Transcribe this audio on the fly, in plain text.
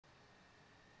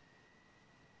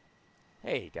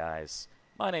Hey guys,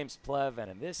 my name's Plev, and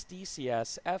in this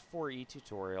DCS F-4E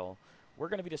tutorial, we're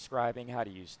going to be describing how to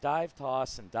use dive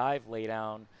toss and dive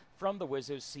laydown from the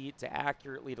WSO seat to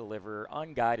accurately deliver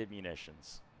unguided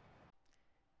munitions.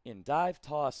 In dive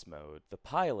toss mode, the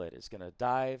pilot is going to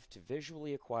dive to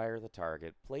visually acquire the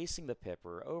target, placing the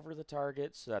pipper over the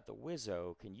target so that the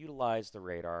WSO can utilize the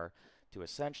radar to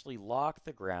essentially lock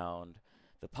the ground.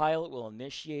 The pilot will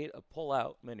initiate a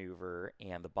pull-out maneuver,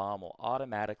 and the bomb will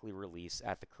automatically release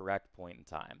at the correct point in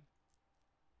time.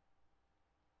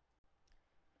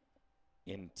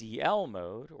 In DL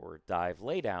mode, or dive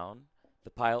laydown, the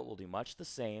pilot will do much the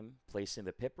same, placing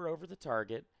the pipper over the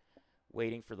target,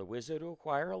 waiting for the WSO to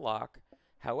acquire a lock.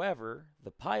 However,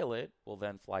 the pilot will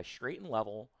then fly straight and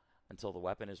level until the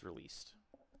weapon is released.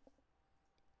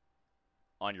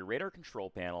 On your radar control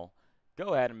panel,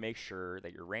 go ahead and make sure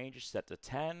that your range is set to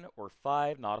 10 or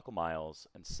 5 nautical miles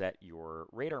and set your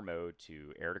radar mode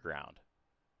to air to ground.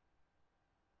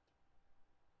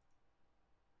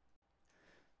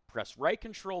 Press right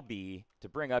Control B to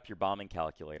bring up your bombing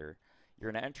calculator.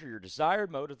 You're going to enter your desired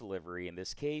mode of delivery, in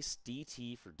this case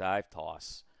DT for dive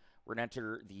toss. We're going to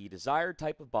enter the desired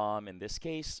type of bomb, in this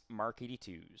case Mark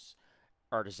 82s.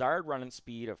 Our desired running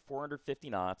speed of 450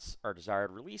 knots, our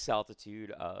desired release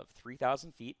altitude of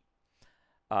 3,000 feet,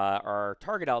 our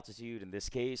target altitude, in this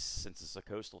case, since it's a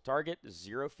coastal target, is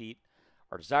 0 feet,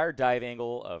 our desired dive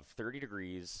angle of 30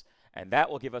 degrees, and that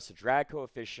will give us a drag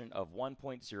coefficient of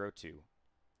 1.02.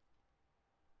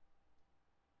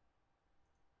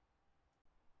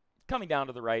 Coming down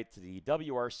to the right to the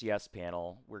WRCS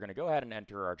panel, we're going to go ahead and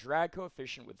enter our drag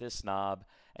coefficient with this knob,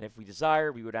 and if we desire,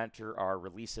 we would enter our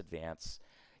release advance.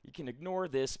 You can ignore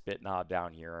this bit knob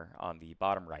down here on the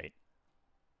bottom right.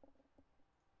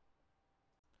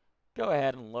 Go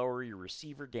ahead and lower your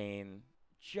receiver gain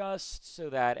just so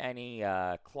that any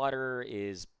clutter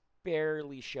is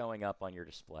barely showing up on your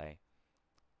display.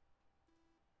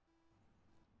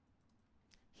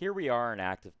 Here we are in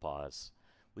active pause.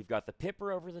 We've got the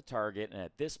pipper over the target, and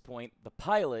at this point, the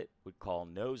pilot would call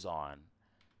nose on.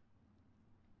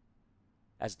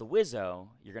 As the WSO,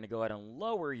 you're going to go ahead and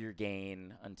lower your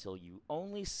gain until you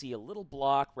only see a little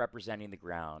block representing the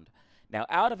ground. Now,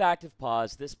 out of active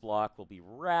pause, this block will be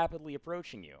rapidly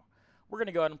approaching you. We're going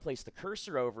to go ahead and place the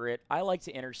cursor over it. I like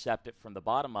to intercept it from the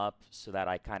bottom up so that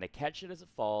I kind of catch it as it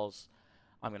falls.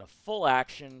 I'm going to full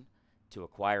action to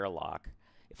acquire a lock.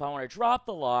 If I want to drop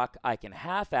the lock, I can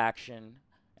half action,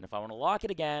 and if I want to lock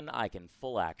it again, I can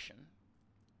full action.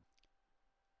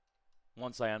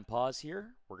 Once I unpause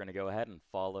here, we're going to go ahead and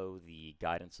follow the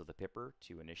guidance of the pipper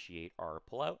to initiate our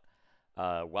pullout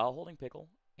while holding pickle,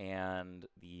 and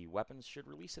the weapons should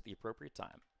release at the appropriate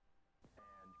time.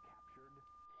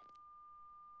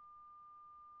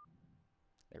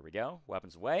 There we go.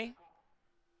 Weapons away.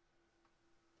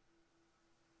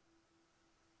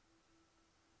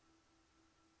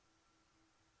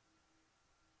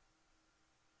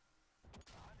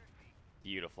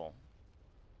 Beautiful.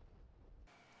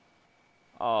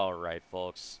 All right,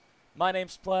 folks. My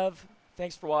name's Plev.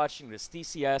 Thanks for watching this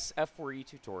DCS F-4E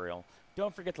tutorial.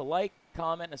 Don't forget to like,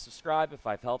 comment, and subscribe if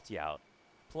I've helped you out.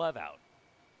 Plev out.